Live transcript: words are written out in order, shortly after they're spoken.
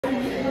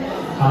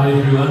Hi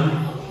everyone.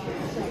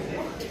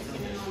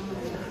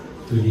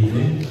 Good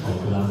evening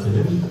or good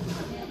afternoon.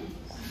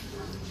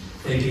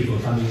 Thank you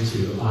for coming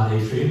to our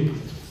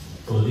Atrium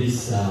for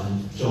this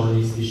joint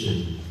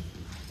exhibition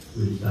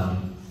with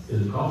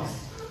Philip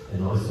Cox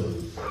and also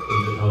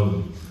David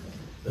Holm.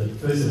 But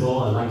first of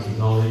all, I'd like to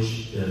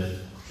acknowledge the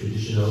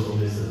traditional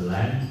owners of the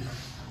land,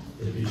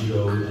 the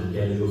Pijigo and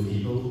Gadigal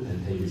people,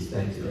 and pay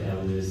respect to the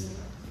elders,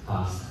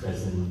 past,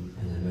 present,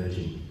 and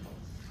emerging.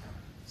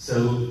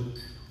 So,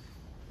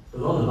 a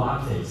lot of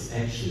architects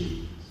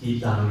actually, deep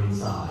down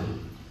inside,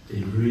 they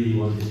really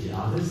want to be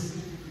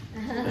artists,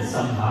 but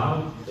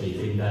somehow they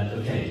think that,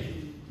 okay,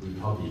 we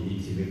probably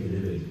need to make a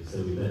living, so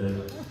we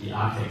better be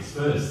architects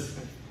first,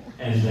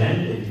 and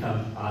then they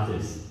become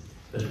artists.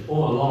 But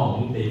all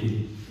along,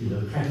 they've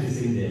been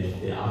practicing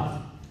their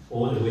art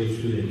all the way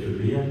through their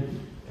career,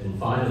 and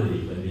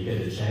finally, when they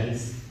get a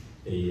chance,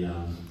 they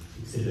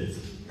exhibit.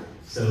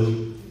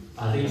 So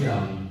I think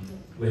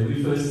when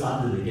we first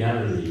started the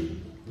gallery,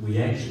 we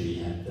actually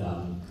had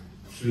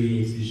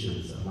 3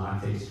 exhibitions on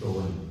architect's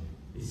drawing.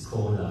 It's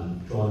called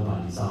Drawn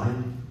by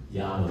Design,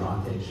 The Art of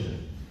Architecture.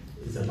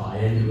 It's a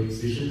biannual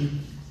exhibition,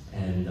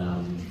 and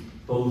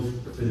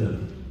both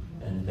Philip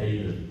and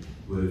David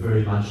were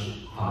very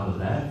much part of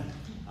that,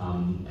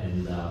 and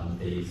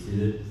they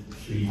exhibited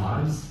 3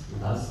 times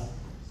with us.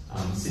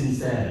 Since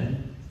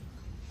then,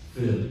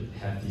 Philip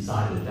have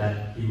decided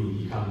that he will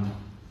become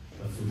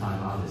a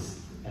full-time artist.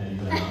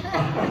 And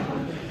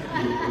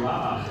you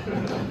are.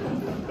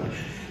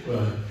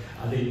 Well,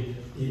 I think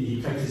he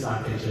practiced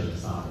architecture on the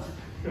side.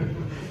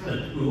 But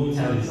we won't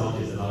tell his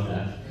office about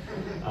that.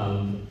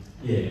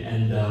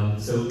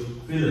 So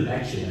Philip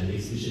actually had an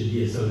exhibition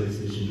here, solo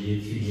exhibition here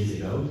 2 years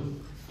ago.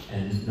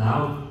 And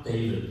now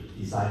David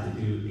decided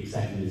to do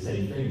exactly the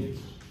same thing.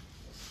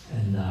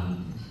 And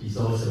he's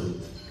also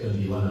going to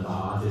be one of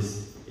our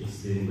artists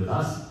exhibiting with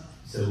us.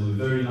 So we're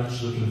very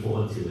much looking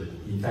forward to it.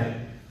 In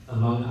fact,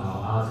 among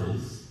our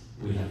artists,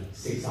 we have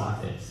 6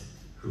 architects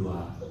who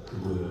were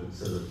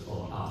sort of,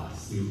 or are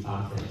still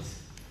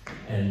architects.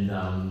 And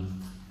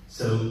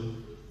so,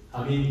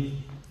 I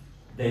mean,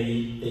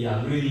 they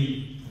are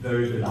really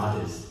very good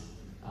artists.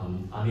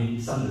 I mean,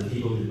 some of the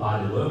people who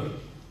buy the work,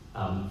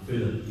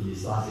 Philip in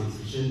his last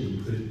exhibition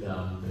include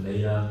the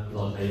mayor,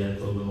 Lord Mayor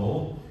Clover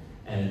Moore,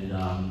 and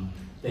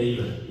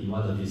David in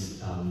one of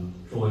his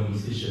drawing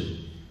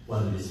exhibition.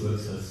 One of his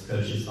works was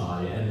purchased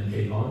by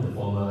M.K. Holm, the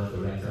former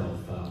director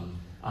of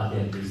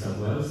Atrium, New South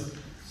Wales.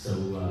 So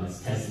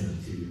it's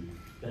testament to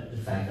the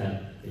fact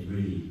that they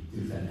really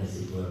do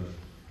fantastic work.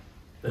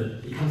 But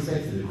it comes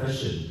back to the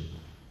question,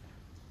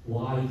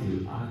 why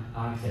do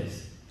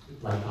architects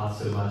like art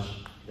so much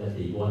that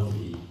they want to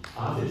be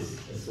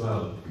artists as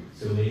well?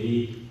 So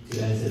maybe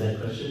to answer that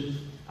question,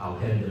 I'll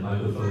hand the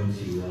microphone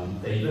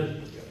to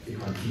David to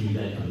continue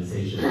that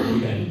conversation.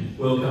 You can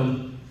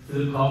welcome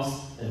Philip Cox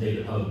and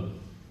David Holm.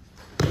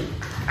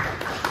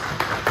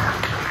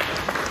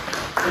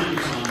 Thank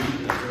you,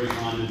 Simon. That's very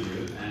kind of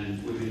you,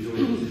 and we've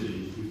enjoyed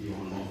visiting with you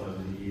on and off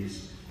over the years,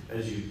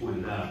 as you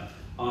pointed out.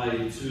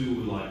 I too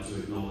would like to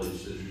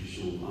acknowledge the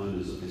traditional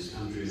owners of this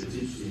country, and it's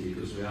interesting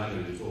because we are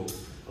going to talk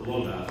a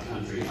lot about the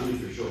country, only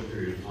for a short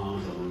period of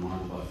time, as I'm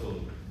reminded by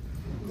Philip.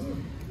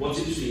 What's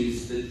interesting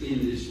is that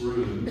in this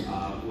room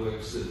are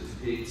works that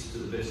depict, to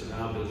the best of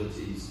our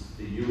abilities,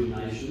 the Yuin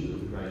Nation of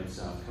the Great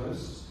South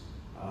Coast,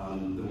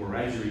 the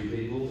Wiradjuri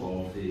people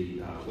of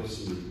the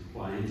Western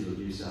Plains of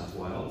New South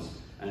Wales,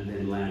 and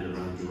then land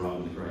around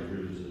Jerome, the great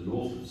river to the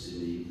north of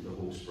Sydney, the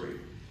Hawkesbury.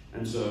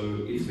 And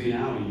so it's been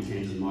our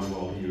intent, and my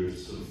role here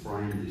is to sort of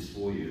frame this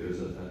for you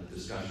as a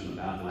discussion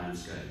about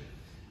landscape.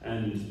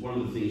 And one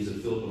of the things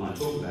that Philip and I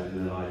talk about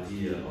in that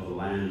idea of a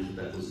land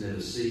that was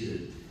never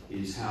seeded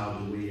is how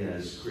do we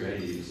as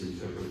creatives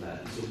interpret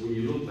that. And so when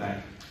you look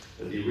back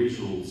at the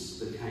originals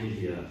that came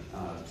here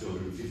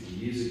 250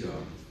 years ago,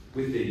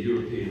 with their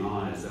European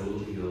eyes, they were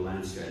looking at a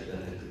landscape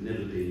that had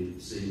never been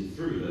seen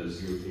through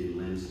those European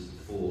lenses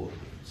before.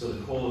 So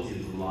the quality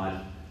of the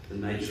light, the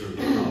nature of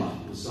the colour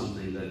was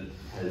something that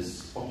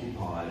has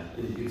occupied,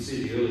 and you can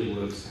see the early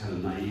works had a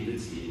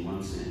naivety in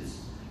one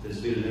sense.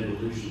 There's been an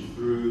evolution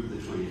through the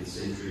 20th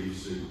century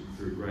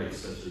through greats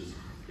such as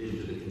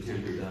into the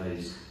contemporary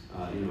days,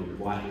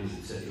 Whiteley's,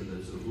 etc.,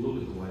 that sort of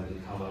look at the way the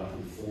colour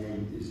and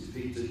form is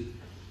depicted.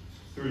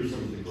 Through some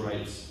of the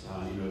greats,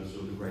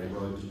 sort of the great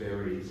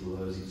Roseberry, some of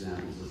those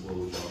examples as well,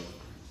 which I've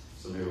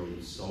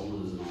summarily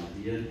stolen as an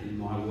idea in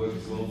my work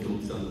as well.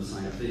 Philip's done the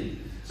same thing.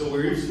 So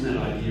we're interested in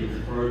that idea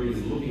of probing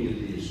and looking at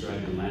the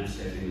Australian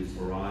landscape in its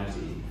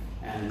variety,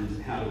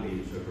 and how do we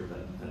interpret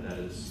that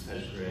as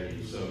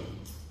creative. So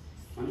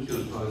I'm just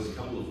going to pose a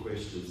couple of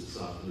questions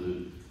this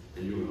afternoon,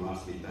 and you're going to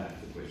ask me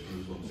back the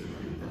questions, what to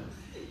remember.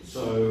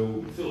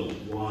 So, Philip,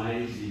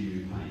 why do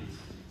you paint?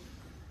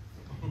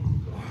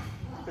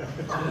 I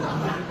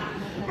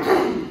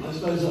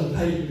suppose I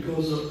paint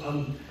because I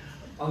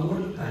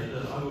want to paint.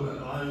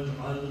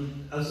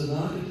 I'm as an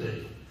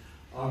architect,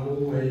 I've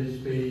always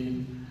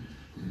been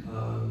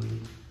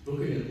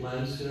looking at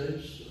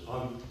landscapes.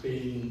 I've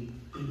been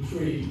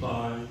intrigued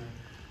by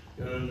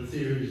the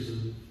theories of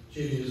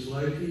Genius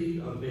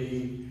Loci. I've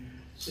been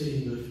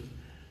seeing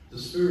the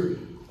spirit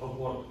of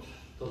what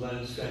the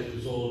landscape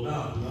is all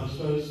about. And I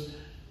suppose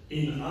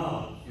in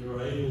art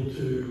you're able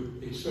to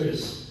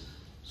express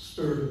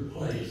spirit of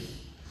place,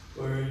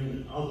 where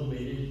in other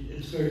media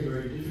it's very,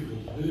 very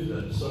difficult to do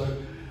that. So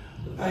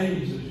the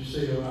paintings that you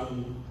see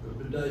around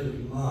David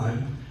and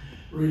mine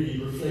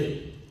really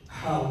reflect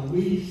how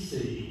we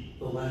see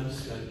the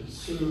landscape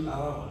through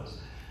our eyes.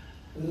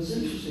 And it's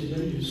interesting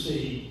when you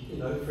see,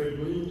 Fred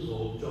Williams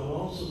or John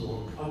Olsen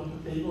or other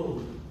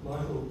people,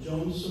 Michael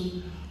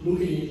Johnson,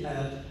 looking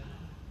at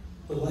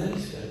the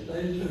landscape.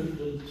 They interpret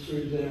it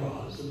through their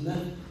eyes, and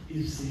that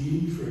is the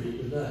intrigue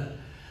of that.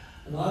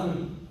 And I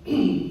would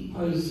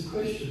pose the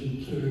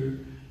question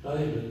to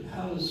David,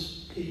 how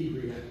does he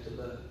react to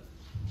that?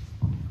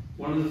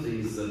 One of the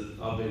things that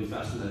I've been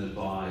fascinated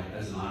by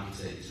as an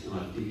architect, and I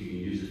think you can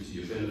use it to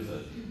your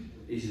benefit,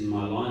 is in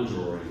my line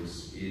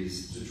drawings,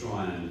 is to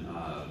try and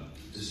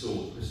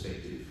distort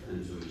perspective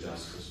and to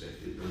adjust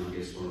perspective. And I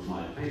guess one of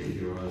my painting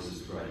heroes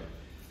is the great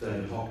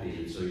David Hockney,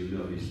 and so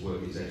his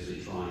work is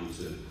actually trying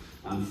to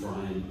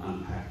unframe,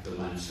 unpack the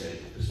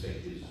landscape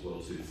perspectives as well,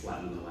 to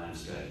flatten the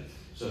landscape.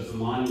 So for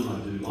mine, when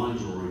I do line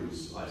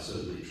drawings, I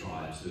certainly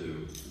try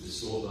to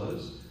distort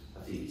those.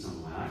 I think some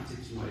of my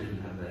architects might even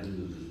have that in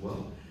them as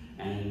well.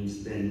 And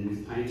then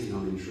with painting,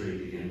 I'm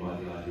intrigued again by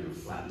the idea of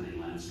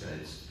flattening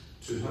landscapes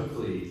to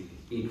hopefully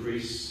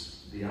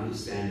increase the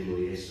understanding or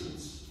the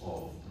essence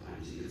of the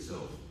painting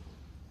itself.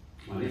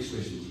 My next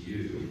question to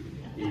you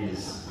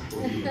is,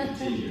 before you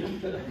continue,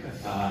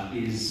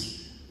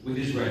 is with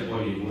this great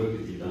body of work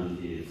that you've done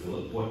here,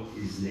 Philip, what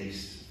is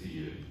next for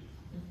you?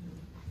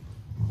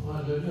 Well, I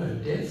don't know,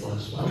 death, I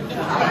suppose.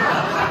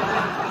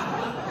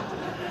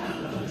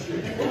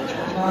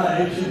 My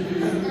age,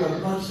 you've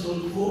got much to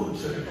look forward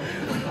to.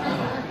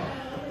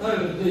 No,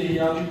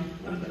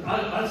 but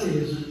I think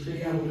it's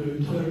being able to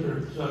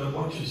interpret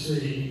what you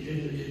see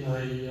in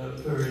a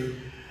very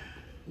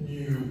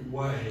new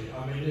way.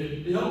 I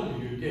mean, the older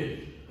you get,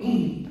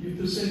 your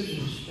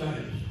perceptions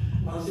change.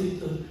 I think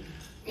that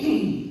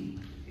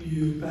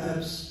you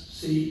perhaps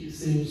see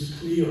things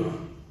clearer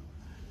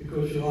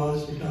because your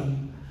eyes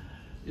become,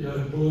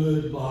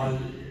 blurred by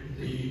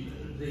the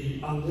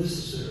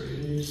unnecessary,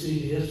 and you see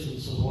the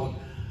essence of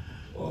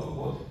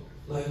what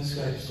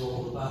landscapes are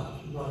all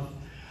about. And I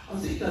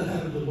think that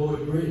happened to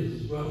Lloyd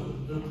Reed as well.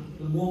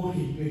 The more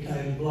he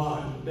became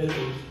blind, the better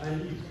his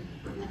paintings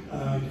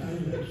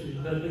came actually.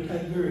 They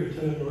became very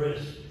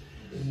Turneresque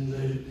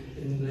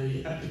in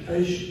the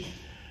application.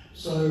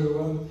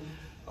 So,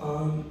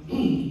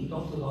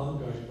 not that I'm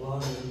going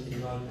blind or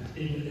anything like that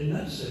in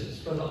that sense,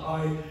 but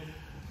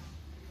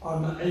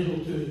I'm able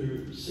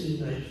to see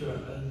nature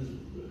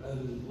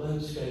and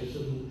landscapes,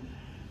 and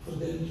for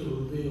them to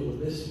reveal a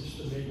message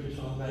to me which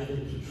I'm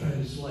able to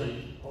translate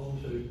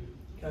onto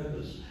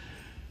canvas.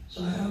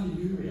 So how do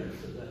you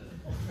react to that?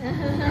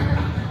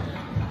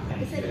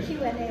 Is it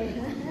Q&A?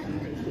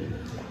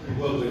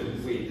 Well,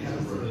 we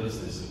haven't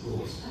rehearsed this, of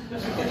course.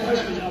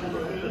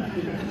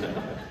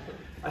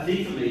 I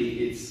think for me,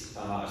 it's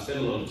I spend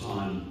a lot of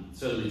time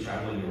certainly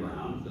travelling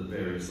around the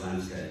various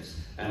landscapes,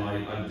 and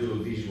I do a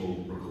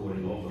visual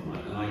recording of them,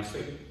 right? And I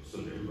expect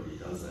sort of everybody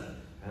does that.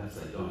 Perhaps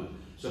they don't.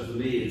 So for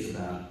me, it's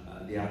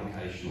about the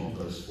application of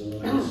those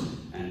forms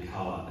and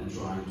colour, and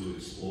trying to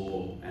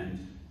explore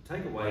and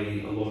take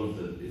away a lot of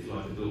the, if you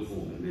like, the built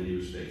form in many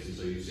respects. And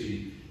so you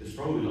see, there's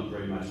probably not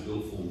very much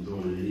built form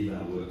drawn in any of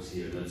our works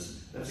here, and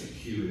that's a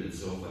cue in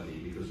itself, I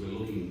think, because we're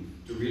looking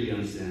to really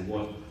understand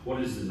what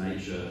is the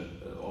nature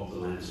of the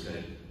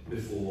landscape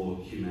before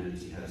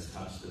humanity has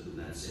touched it in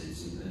that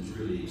sense, and to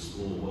really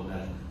explore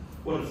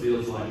what it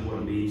feels like and what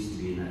it means to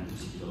be in that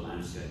particular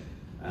landscape.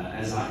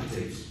 As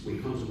architects, we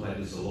contemplate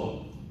this a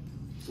lot.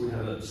 We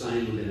have a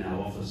saying within our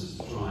office is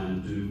to try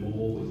and do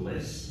more with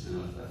less, and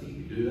I think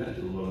we do that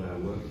in a lot of our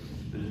work,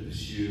 and to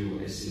pursue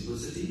a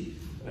simplicity.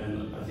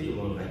 And I think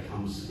a lot of that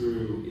comes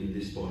through in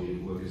this body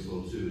of work as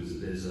well too, is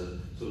that there's a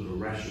sort of a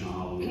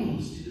rationale and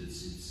honesty that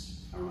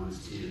sits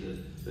amongst here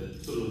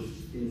that sort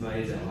of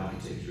invades our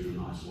architecture in a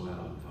nice way.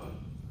 I would hope.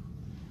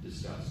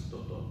 Discuss. ...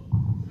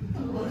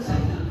 No,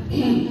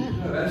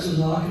 as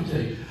an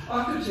architect,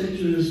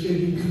 architecture is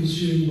getting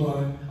consumed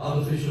by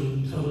artificial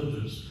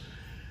intelligence.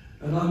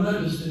 And I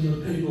noticed in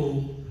the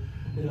people,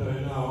 in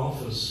our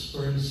office,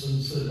 for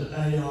instance, that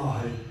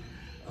AI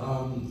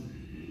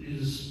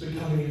is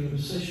becoming an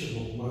obsession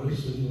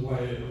almost in the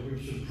way in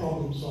which of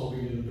problem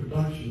solving in the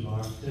production of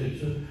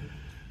architecture.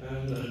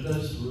 And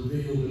that's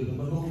revealed in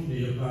the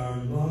monotony of our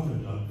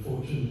environment,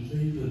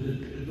 unfortunately, that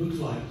it looks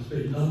like it's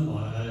been done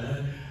by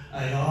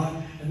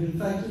AI, and in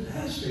fact it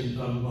has been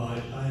done by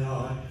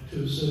AI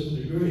to a certain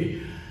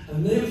degree.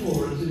 And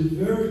therefore it is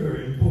very,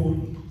 very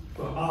important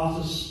for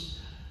artists,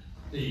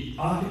 the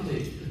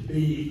architect, to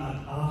be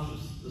an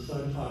artist at the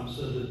same time,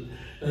 so that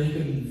they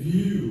can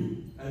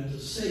view and to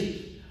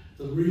see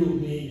the real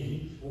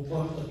meaning of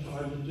what they're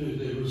trying to do,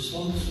 their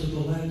response to the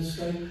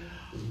landscape,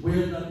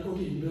 where they're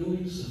putting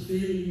buildings, the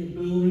feeling of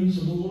buildings,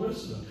 and all the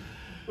rest of it.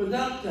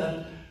 Without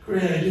that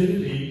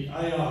creativity,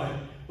 AI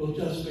will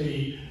just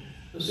be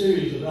a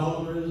series of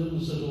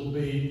algorithms that will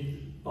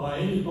be by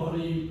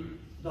anybody.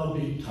 They'll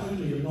be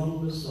totally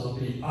anonymous, they'll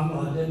be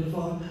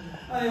unidentified.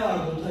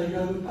 AI will take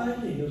over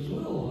painting as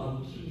well.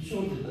 I'm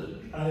sure that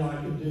AI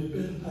can do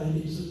better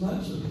paintings than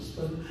most of us,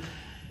 but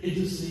it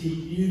is the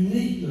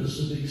uniqueness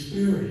of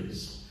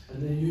experience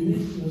and the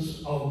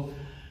uniqueness of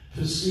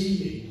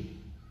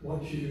perceiving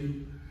what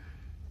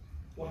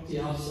the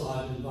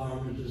outside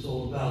environment is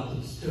all about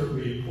that's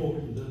terribly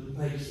important, that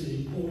makes the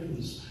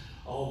importance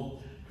of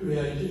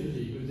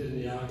creativity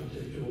within the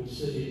architectural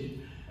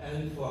scene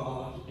and for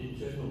art in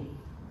general.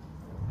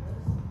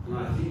 And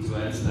I think to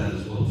add to that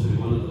as well too,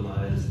 one of the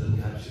layers that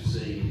perhaps you're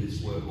seeing in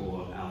this work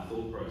or our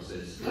thought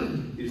process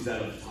is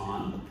that of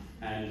time.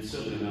 And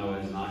certainly I know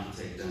as an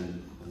architect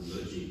and an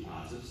emerging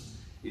artist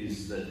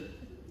is that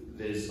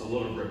there's a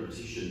lot of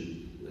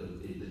repetition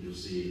that you'll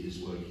see in this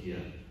work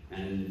here.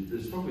 And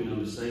there's probably no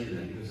mistake in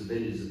that because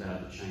then it's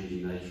about the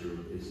changing nature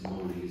of is it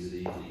morning, is it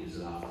evening, is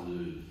it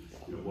afternoon,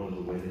 what are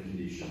the weather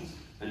conditions.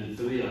 And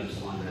for me, I just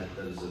find that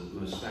is the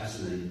most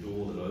fascinating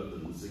door that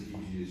opens, that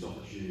gives you this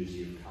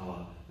opportunity of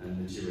colour and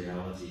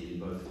materiality in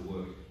both the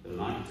work that an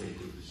architect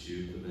would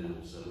pursue, but then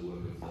also the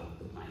work of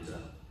the painter.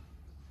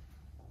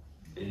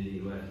 Anything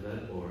to add to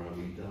that, or are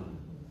we done?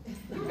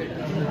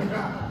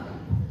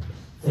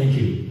 Thank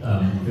you,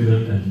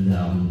 Philip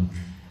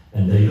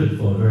and David,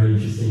 for a very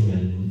interesting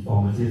and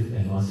informative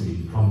and also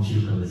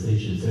impromptu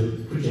conversation. So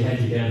put your hand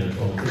together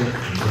for Philip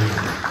and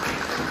David.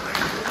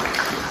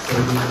 So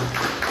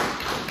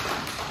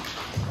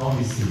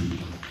obviously,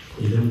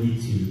 they don't need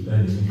to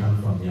earn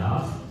income from the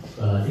art,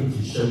 but I think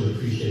to show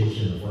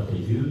appreciation of what they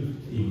do,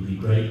 it would be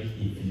great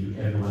if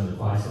everyone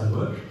acquires my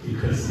work,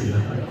 because it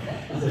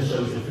just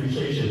shows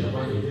appreciation of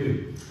what they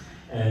do.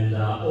 And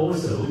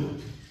also,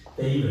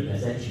 David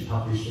has actually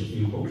published a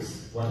few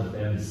books. One of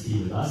them is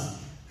here with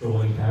us,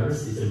 Drawing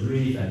Paris. It's a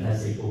really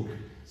fantastic book.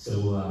 So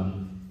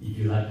if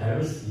you like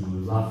Paris, you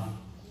will love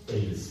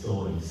David's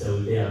drawing. So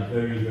they are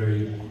very,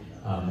 very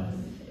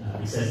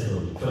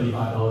accessible,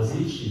 $25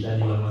 each. If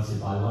anyone wants to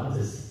buy one,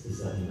 just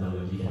let me know,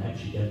 and you can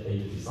actually get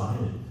David to sign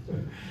it.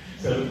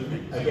 So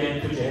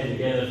again, put your hand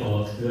together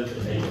for Philip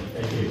and David.